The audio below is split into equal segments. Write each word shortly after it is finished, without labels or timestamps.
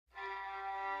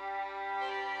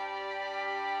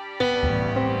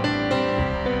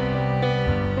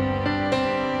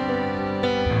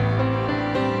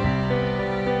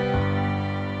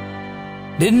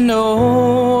Didn't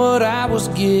know what I was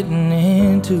getting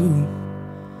into,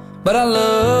 but I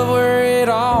love where it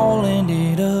all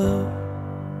ended up.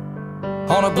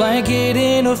 On a blanket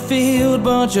in a field,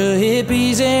 bunch of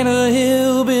hippies and a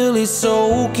hillbilly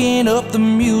soaking up the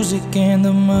music and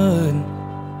the mud.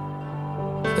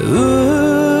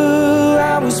 Ooh,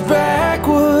 I was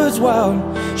backwoods wild.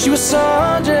 She was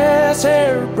sundress,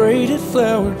 hair braided,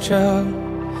 flower child.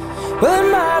 Well, it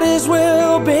might as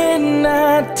well been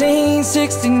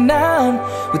 1969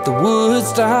 with the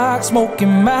Woodstock smoke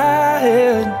in my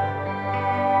head.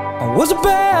 I was a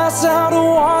bass out of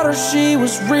water, she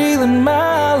was reeling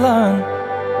my line,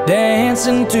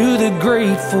 dancing to the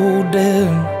Grateful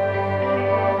Dead.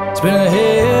 It's been a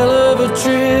hell of a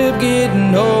trip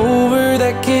getting over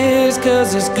that kiss,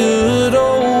 'cause this good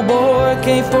old boy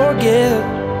can't forget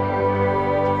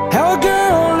how a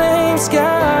girl named Skye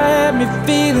had me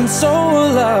feeling so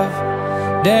alive,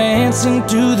 dancing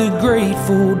to the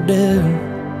Grateful Dead.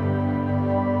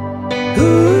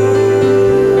 Ooh,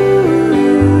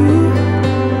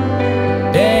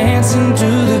 dancing to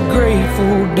the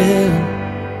Grateful Dead.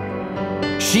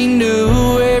 She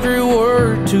knew every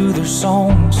word to their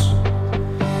songs,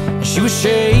 she was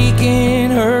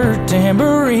shaking her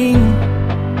tambourine.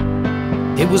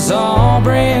 It was all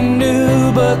brand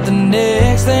new, but the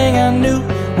next thing I knew,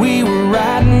 we were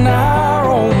writing our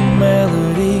own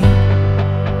melody.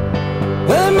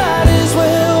 Well, it might as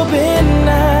well been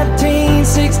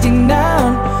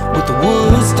 1969 with the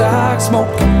Woodstock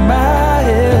smoke in my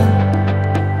head.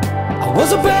 I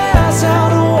was a bass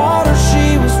out of water,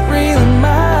 she was reeling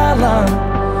my line,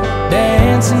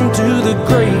 dancing to the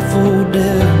Grateful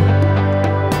Dead.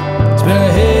 It's been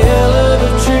a hell of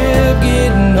a trip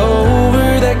getting over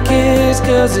that kiss,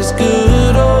 'cause this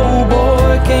good old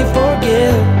boy can't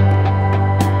forget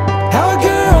how a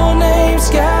girl named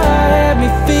Skye had me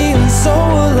feeling so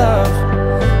alive,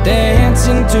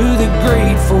 dancing to the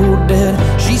Grateful Dead.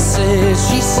 She said,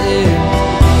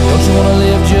 don't you wanna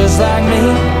live just like me,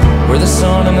 where the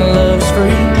sun and the love's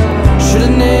free?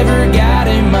 Should've never got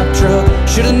in my truck,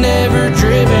 should've never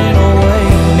driven away.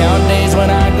 Nowadays when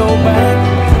I go back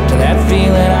to that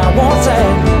feeling I once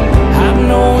had, I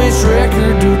know which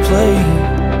record to play.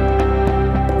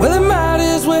 Well, it might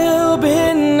as well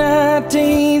been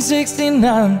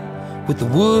 1969 with the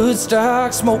Woodstock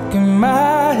smoke in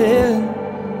my head.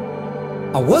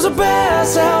 I was a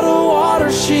bass out of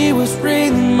water, she was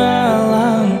reeling my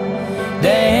line,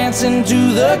 dancing to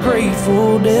the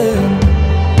Grateful Dead.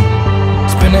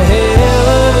 It's been a hell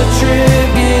of a trip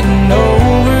getting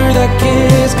over that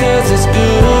kiss, 'cause this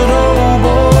good old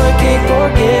boy can't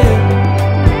forget